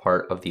fourth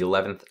part of the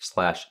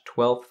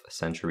 11th/12th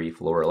century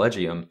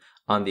Florilegium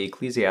on the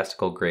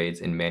ecclesiastical grades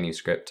in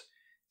manuscript,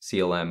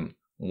 CLM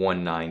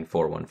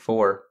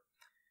 19414,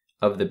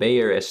 of the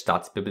Bayer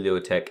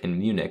Staatsbibliothek in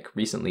Munich,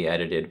 recently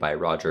edited by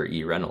Roger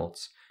E.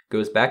 Reynolds,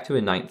 goes back to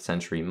a 9th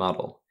century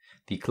model,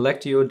 the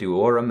Collectio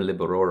Duorum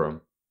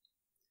Librorum.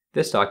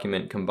 This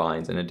document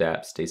combines and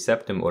adapts De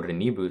Septem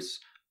Ordinibus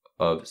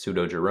of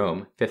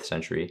Pseudo-Jerome, 5th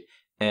century,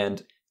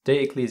 and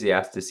De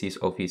Ecclesiasticis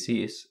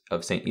Officiis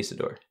of St.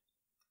 Isidore.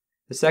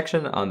 The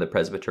section on the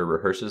presbyter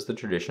rehearses the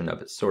tradition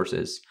of its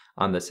sources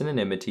on the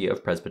synonymity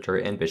of presbyter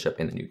and bishop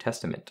in the New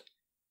Testament.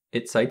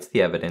 It cites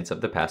the evidence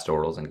of the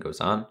pastorals and goes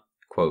on,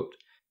 quote,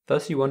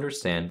 "Thus you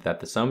understand that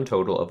the sum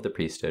total of the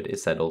priesthood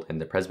is settled in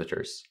the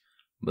presbyters.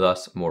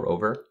 Thus,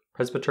 moreover,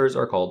 presbyters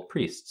are called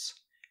priests,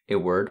 a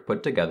word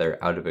put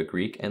together out of a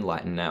Greek and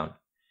Latin noun,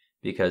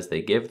 because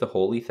they give the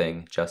holy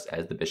thing just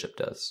as the bishop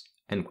does."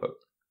 End quote.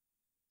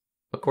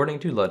 According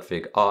to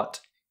Ludwig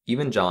Ott,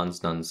 even John's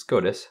Duns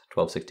Scotus,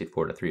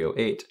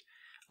 1264-308,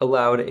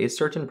 allowed a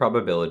certain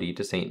probability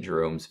to St.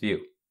 Jerome's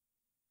view.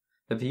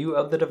 The view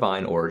of the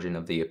divine origin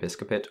of the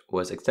episcopate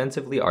was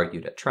extensively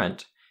argued at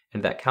Trent,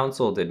 and that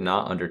council did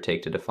not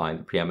undertake to define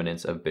the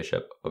preeminence of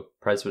bishop of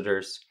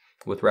presbyters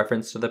with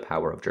reference to the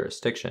power of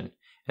jurisdiction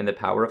and the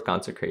power of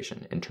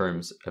consecration in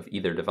terms of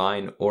either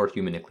divine or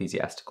human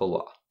ecclesiastical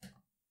law.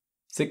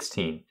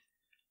 16.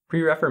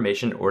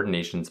 Pre-Reformation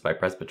ordinations by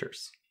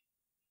presbyters.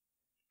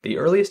 The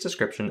earliest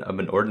description of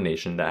an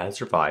ordination that has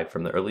survived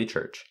from the early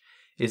church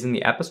is in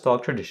the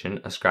apostolic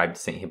tradition ascribed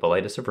to St.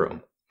 Hippolytus of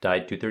Rome,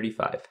 died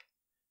 235.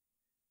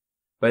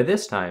 By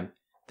this time,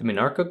 the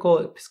monarchical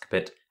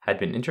episcopate had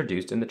been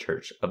introduced in the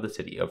church of the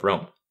city of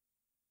Rome.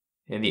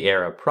 In the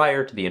era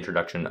prior to the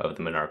introduction of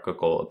the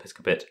monarchical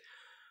episcopate,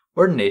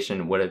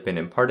 ordination would have been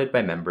imparted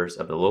by members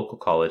of the local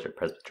college of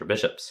presbyter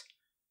bishops.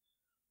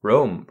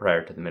 Rome,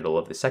 prior to the middle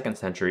of the 2nd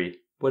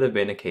century, would have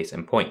been a case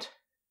in point.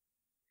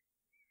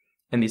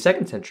 In the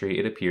 2nd century,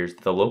 it appears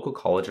that the local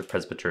college of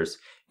presbyters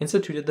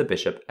instituted the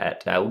bishop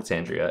at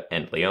Alexandria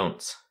and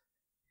Lyons.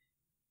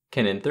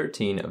 Canon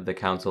 13 of the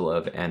Council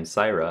of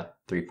Ancyra,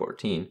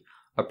 314,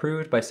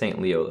 approved by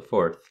St. Leo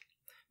IV,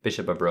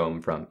 Bishop of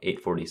Rome from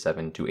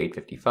 847 to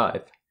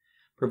 855,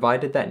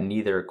 provided that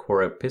neither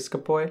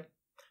chorepiscopoi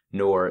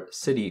nor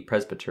city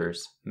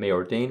presbyters may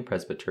ordain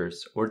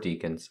presbyters or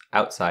deacons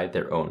outside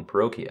their own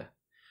parochia,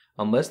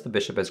 unless the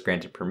bishop has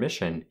granted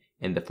permission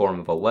in the form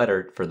of a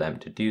letter for them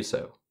to do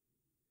so.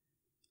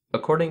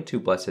 According to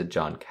Blessed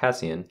John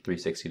Cassian,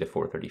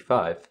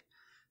 360-435,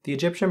 the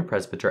Egyptian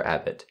presbyter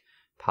abbot,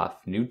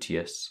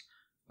 Paphnutius,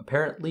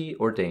 apparently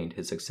ordained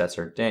his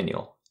successor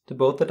Daniel to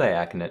both the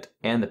diaconate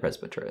and the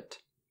presbyterate.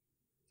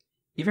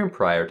 Even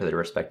prior to their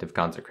respective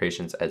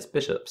consecrations as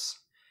bishops,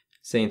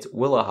 Saints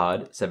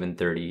Willehad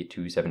 730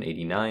 to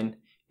 789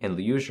 and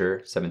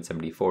Liuger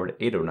 774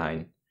 to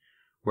 809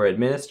 were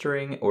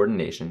administering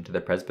ordination to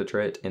the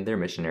presbyterate in their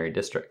missionary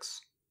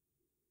districts.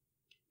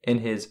 In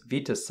his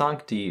Vita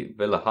Sancti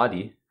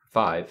Willehadi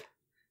 5,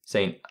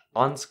 St.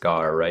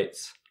 Ansgar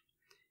writes,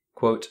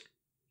 quote,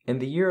 "In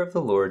the year of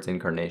the Lord's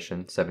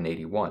incarnation,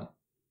 781,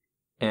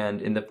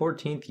 and in the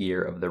 14th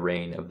year of the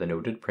reign of the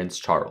noted Prince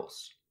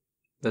Charles,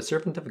 the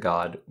servant of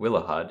God,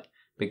 Willehad,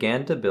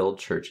 began to build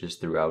churches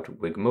throughout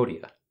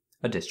Wigmodia,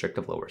 a district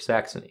of Lower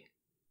Saxony,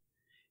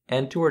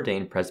 and to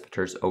ordain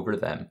presbyters over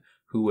them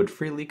who would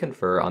freely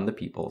confer on the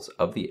peoples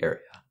of the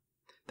area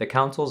the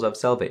counsels of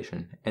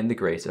salvation and the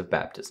grace of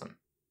baptism."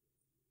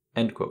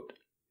 End quote.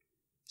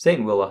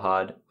 Saint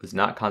Willehad was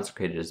not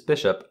consecrated as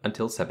bishop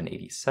until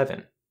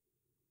 787.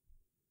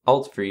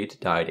 Altfried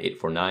died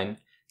 849,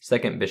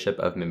 second bishop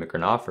of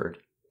Mimikernaford,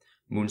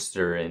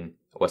 Munster in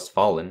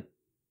Westfalen,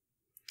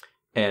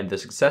 and the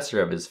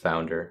successor of his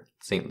founder,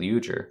 St.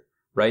 Liuger,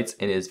 writes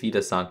in his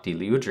Vita Sancti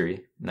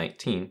Liugeri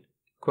 19,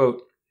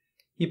 quote,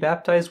 "He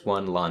baptized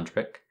one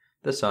Landric,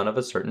 the son of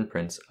a certain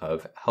prince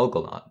of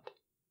Helgoland,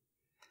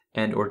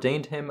 and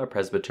ordained him a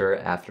presbyter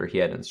after he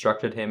had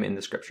instructed him in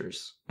the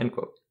scriptures." End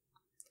quote.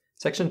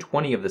 Section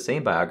 20 of the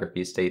same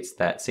biography states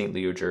that St.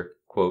 Liuger,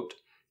 quote,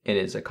 "in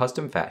his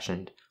accustomed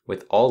fashion,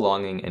 with all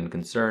longing and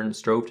concern,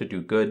 strove to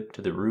do good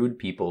to the rude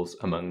peoples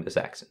among the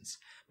Saxons,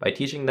 by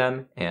teaching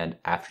them, and,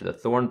 after the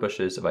thorn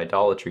bushes of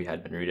idolatry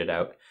had been rooted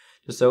out,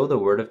 to sow the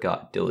word of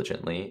God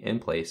diligently in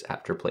place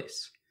after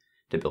place,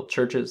 to build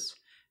churches,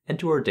 and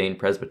to ordain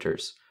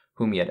presbyters,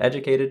 whom he had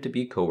educated to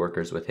be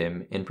co-workers with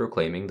him in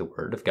proclaiming the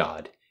word of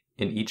God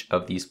in each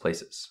of these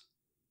places."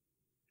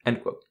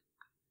 End quote.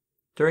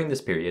 During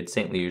this period,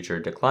 St.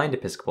 Liuger declined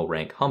episcopal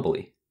rank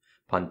humbly,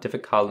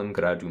 pontificalem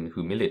gradum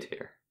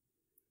humiliter,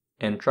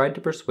 and tried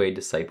to persuade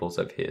disciples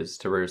of his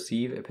to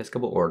receive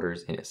episcopal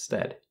orders in his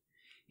stead.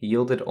 He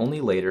yielded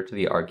only later to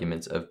the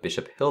arguments of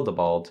Bishop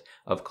Hildebald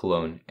of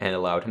Cologne and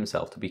allowed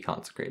himself to be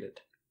consecrated.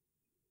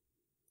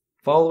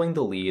 Following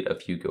the lead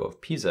of Hugo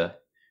of Pisa,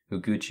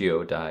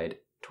 Uguccio died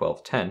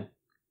 1210,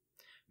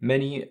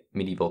 many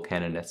medieval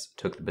canonists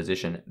took the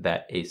position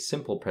that a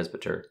simple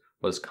presbyter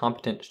was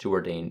competent to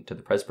ordain to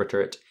the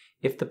presbyterate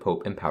if the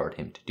Pope empowered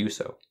him to do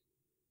so.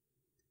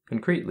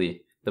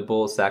 Concretely, the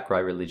bull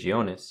Sacrae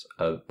Religionis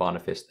of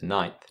Boniface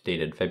IX,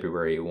 dated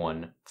February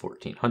 1,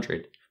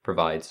 1400,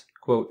 provides,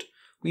 quote,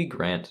 "We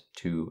grant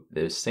to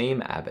the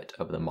same abbot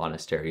of the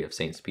monastery of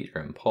Saints Peter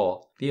and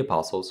Paul, the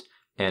apostles,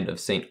 and of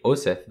Saint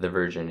Oseth the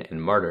Virgin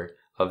and Martyr,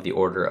 of the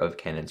order of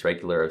Canons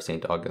Regular of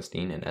Saint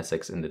Augustine in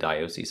Essex in the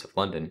Diocese of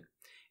London,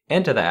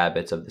 and to the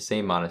abbots of the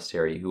same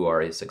monastery who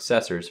are his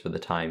successors for the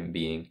time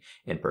being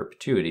in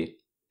perpetuity,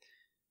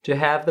 to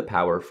have the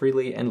power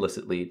freely and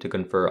licitly to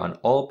confer on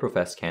all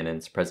professed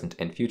canons, present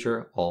and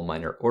future, all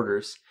minor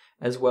orders,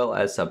 as well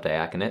as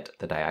subdiaconate,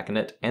 the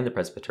diaconate, and the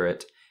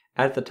presbyterate,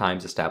 at the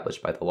times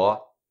established by the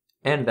law,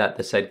 and that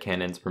the said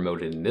canons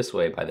promoted in this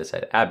way by the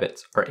said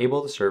abbots are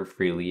able to serve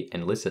freely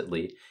and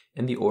licitly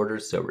in the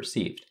orders so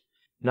received,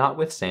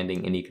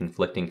 notwithstanding any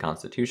conflicting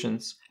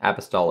constitutions,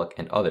 apostolic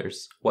and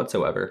others,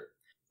 whatsoever,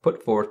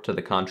 put forth to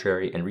the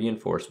contrary and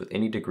reinforced with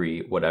any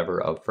degree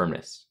whatever of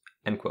firmness."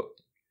 End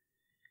quote.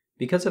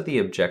 Because of the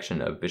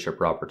objection of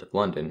Bishop Robert of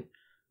London,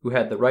 who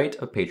had the right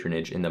of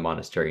patronage in the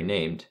monastery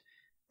named,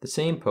 the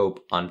same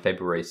Pope on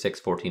February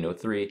 6,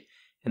 1403,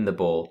 in the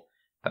bull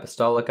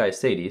Apostolicae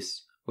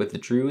Sedis,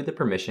 withdrew the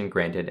permission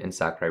granted in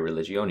Sacrae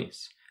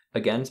Religionis,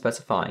 again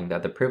specifying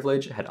that the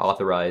privilege had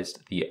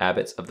authorized the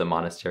abbots of the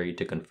monastery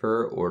to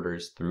confer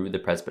orders through the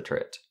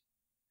presbyterate.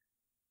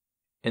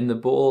 In the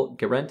bull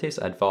Gerentes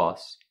ad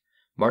Vos,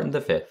 Martin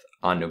V,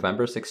 on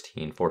November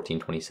 16,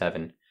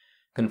 1427,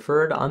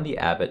 conferred on the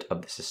abbot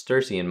of the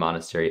Cistercian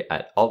monastery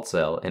at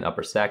Altzell in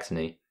Upper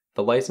Saxony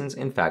the license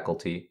and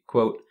faculty,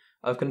 quote,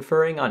 "of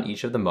conferring on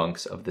each of the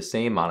monks of the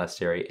same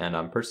monastery and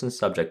on persons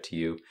subject to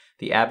you,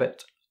 the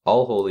abbot,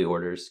 all holy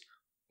orders,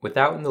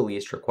 without in the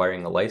least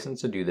requiring a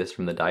license to do this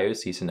from the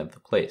diocesan of the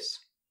place,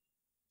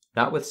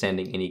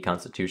 notwithstanding any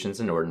constitutions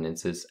and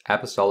ordinances,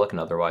 apostolic and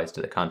otherwise,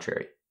 to the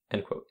contrary."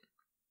 End quote.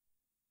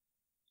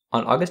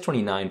 On August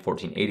 29,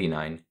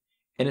 1489,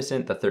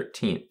 Innocent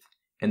XIII,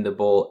 in the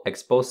bull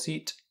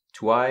Exposit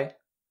Tuae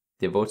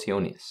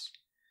Devotionis,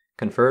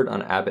 conferred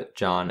on Abbot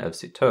John of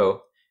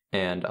Citeaux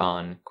and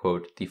on,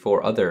 quote, "the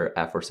four other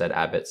aforesaid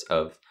abbots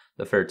of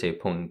La Ferté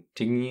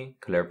Pontigny,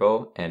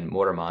 Clairvaux, and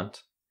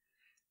Moramont,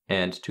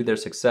 and to their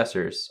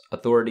successors,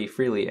 authority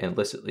freely and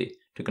licitly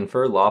to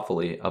confer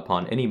lawfully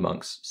upon any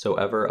monks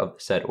soever of the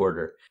said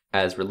order,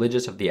 as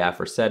religious of the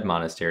aforesaid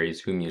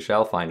monasteries whom you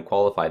shall find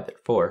qualified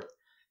therefor,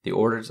 the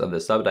orders of the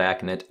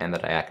subdiaconate and the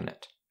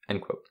diaconate."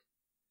 End quote.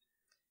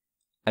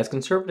 As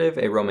conservative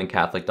a Roman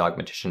Catholic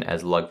dogmatician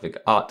as Ludwig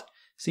Ott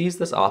sees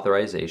this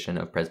authorization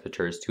of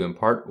presbyters to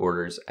impart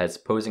orders as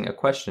posing a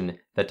question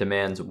that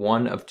demands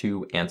one of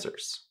two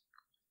answers.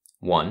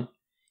 1.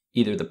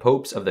 Either the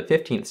popes of the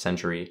 15th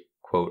century,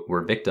 quote,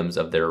 "were victims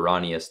of their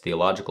erroneous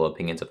theological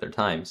opinions of their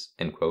times,"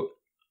 end quote,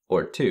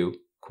 or 2,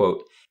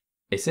 quote,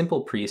 A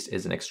simple priest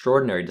is an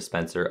extraordinary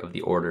dispenser of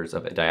the orders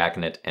of a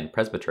diaconate and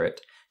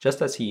presbyterate,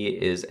 just as he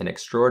is an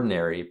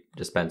extraordinary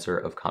dispenser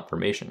of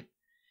confirmation.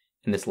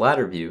 In this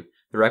latter view,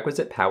 the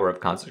requisite power of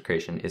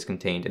consecration is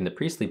contained in the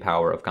priestly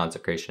power of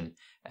consecration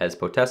as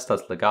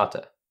potestas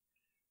legata.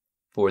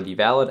 For the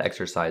valid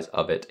exercise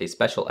of it, a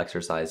special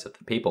exercise of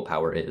the papal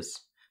power is,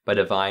 by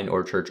divine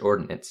or church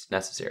ordinance,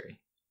 necessary."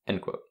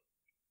 End quote.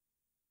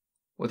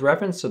 With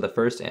reference to the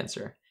first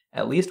answer,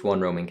 at least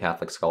one Roman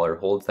Catholic scholar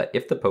holds that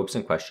if the popes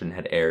in question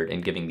had erred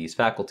in giving these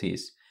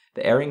faculties,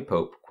 the erring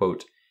pope,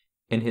 quote,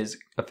 "in his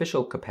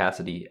official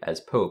capacity as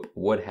pope,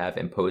 would have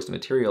imposed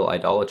material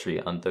idolatry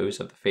on those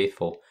of the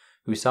faithful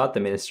who sought the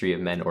ministry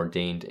of men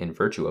ordained in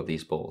virtue of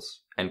these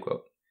bulls." End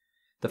quote.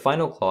 The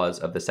final clause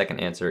of the second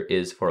answer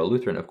is, for a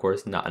Lutheran, of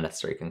course, not a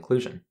necessary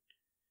conclusion.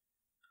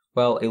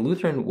 While a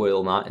Lutheran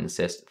will not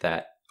insist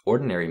that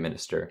ordinary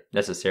minister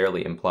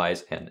necessarily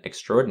implies an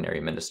extraordinary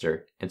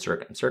minister in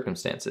certain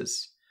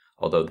circumstances,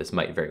 although this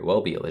might very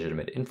well be a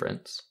legitimate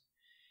inference,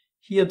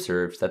 he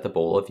observes that the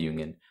Bull of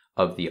Union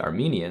of the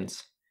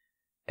Armenians,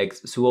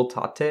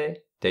 Exsultate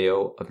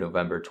Deo of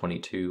November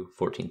 22,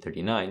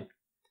 1439,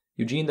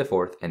 Eugene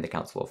IV and the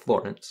Council of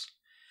Florence,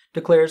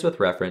 declares with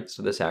reference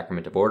to the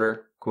sacrament of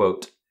order,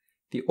 quote,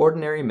 "The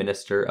ordinary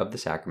minister of the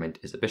sacrament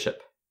is a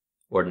bishop.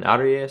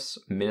 Ordinarius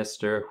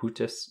minister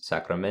hutis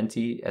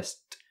sacramenti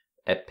est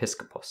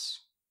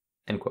episcopos."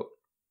 End quote.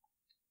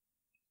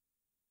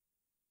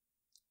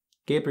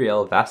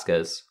 Gabriel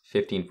Vasquez,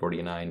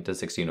 1549 to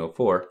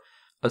 1604,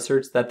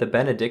 asserts that the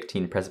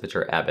Benedictine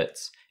presbyter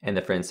abbots and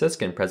the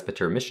Franciscan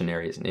presbyter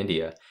missionaries in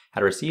India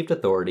had received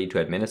authority to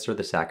administer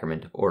the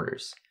sacrament of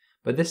orders,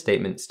 but this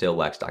statement still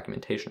lacks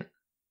documentation.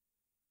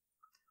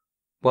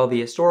 While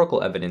the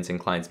historical evidence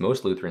inclines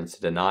most Lutherans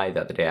to deny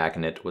that the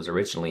diaconate was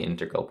originally an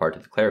integral part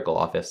of the clerical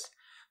office,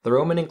 the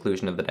Roman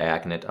inclusion of the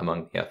diaconate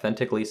among the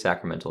authentically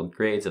sacramental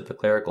grades of the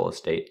clerical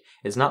estate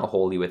is not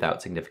wholly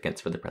without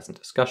significance for the present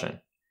discussion.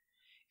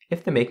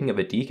 If the making of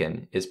a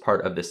deacon is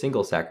part of the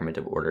single sacrament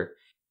of order,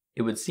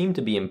 it would seem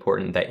to be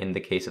important that in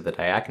the case of the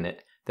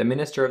diaconate, the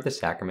minister of the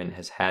sacrament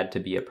has had to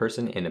be a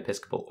person in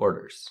episcopal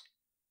orders.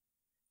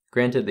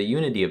 Granted the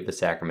unity of the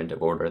sacrament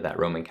of order that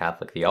Roman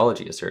Catholic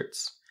theology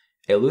asserts,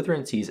 a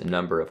Lutheran sees a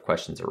number of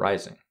questions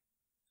arising.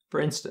 For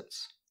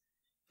instance,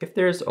 if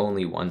there is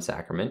only one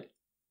sacrament,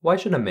 why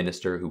should a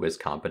minister who is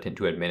competent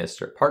to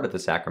administer part of the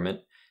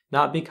sacrament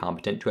not be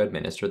competent to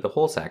administer the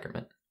whole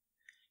sacrament?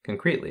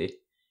 Concretely,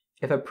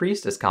 if a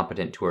priest is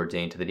competent to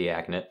ordain to the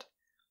diaconate,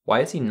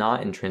 why is he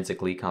not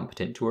intrinsically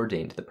competent to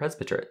ordain to the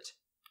presbyterate?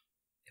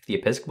 If the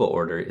episcopal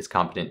order is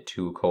competent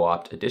to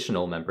co-opt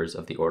additional members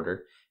of the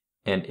order,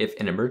 and if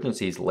in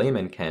emergencies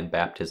laymen can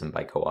baptism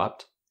by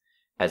co-opt,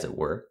 as it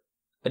were,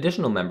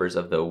 additional members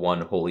of the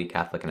one holy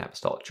Catholic and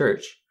Apostolic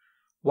Church,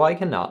 why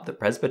cannot the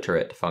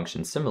presbyterate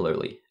function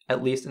similarly,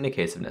 at least in a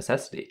case of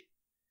necessity?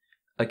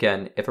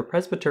 Again, if a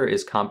presbyter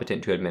is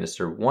competent to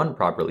administer one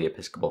properly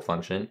episcopal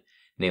function,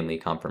 namely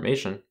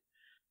confirmation,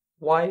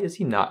 why is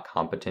he not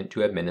competent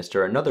to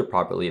administer another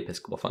properly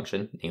episcopal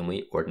function,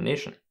 namely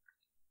ordination?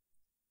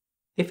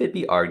 If it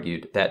be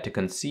argued that to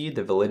concede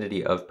the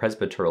validity of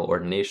presbyteral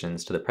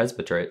ordinations to the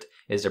presbyterate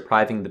is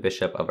depriving the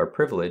bishop of a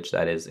privilege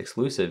that is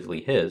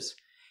exclusively his,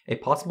 a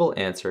possible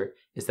answer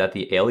is that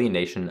the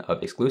alienation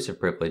of exclusive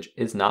privilege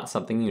is not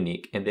something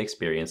unique in the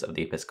experience of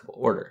the episcopal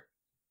order.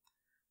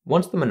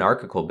 Once the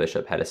monarchical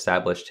bishop had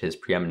established his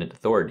preeminent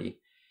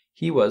authority,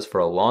 he was for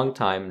a long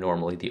time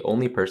normally the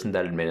only person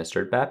that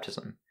administered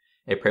baptism,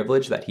 a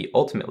privilege that he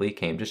ultimately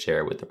came to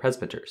share with the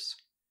presbyters.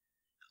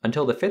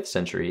 Until the 5th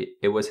century,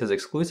 it was his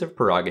exclusive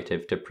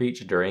prerogative to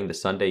preach during the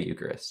Sunday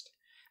Eucharist.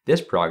 This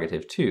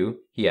prerogative, too,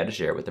 he had to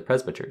share with the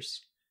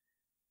presbyters.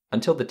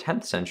 Until the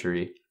 10th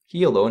century,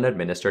 he alone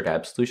administered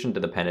absolution to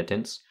the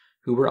penitents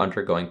who were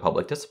undergoing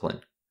public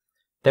discipline.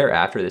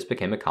 Thereafter, this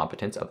became a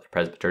competence of the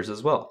presbyters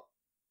as well.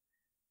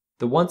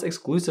 The once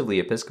exclusively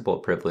episcopal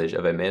privilege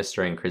of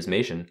administering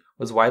chrismation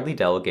was widely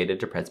delegated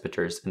to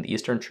presbyters in the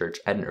Eastern Church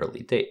at an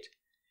early date.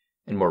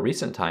 In more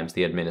recent times,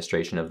 the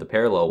administration of the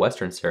parallel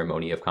Western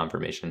ceremony of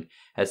confirmation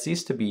has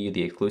ceased to be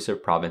the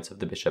exclusive province of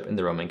the bishop in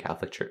the Roman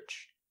Catholic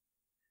Church.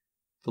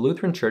 The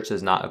Lutheran Church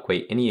does not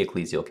equate any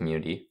ecclesial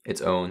community,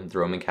 its own, the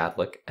Roman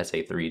Catholic,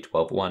 SA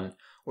 3:12:1,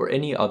 or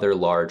any other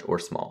large or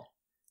small,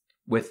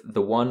 with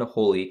the one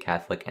holy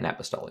Catholic and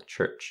Apostolic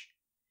Church.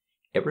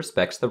 It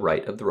respects the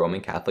right of the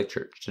Roman Catholic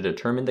Church to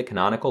determine the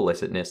canonical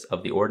licitness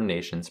of the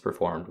ordinations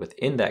performed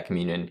within that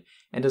communion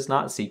and does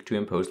not seek to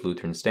impose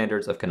Lutheran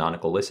standards of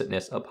canonical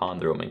licitness upon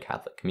the Roman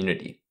Catholic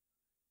community.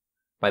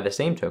 By the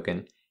same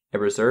token, it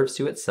reserves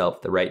to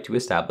itself the right to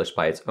establish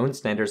by its own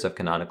standards of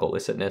canonical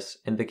licitness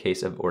in the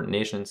case of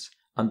ordinations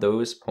on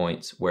those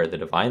points where the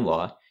divine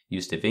law,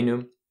 Jus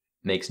Divinum,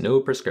 makes no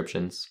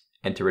prescriptions,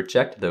 and to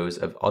reject those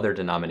of other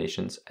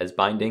denominations as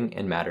binding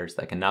in matters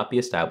that cannot be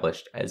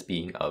established as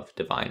being of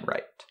divine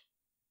right.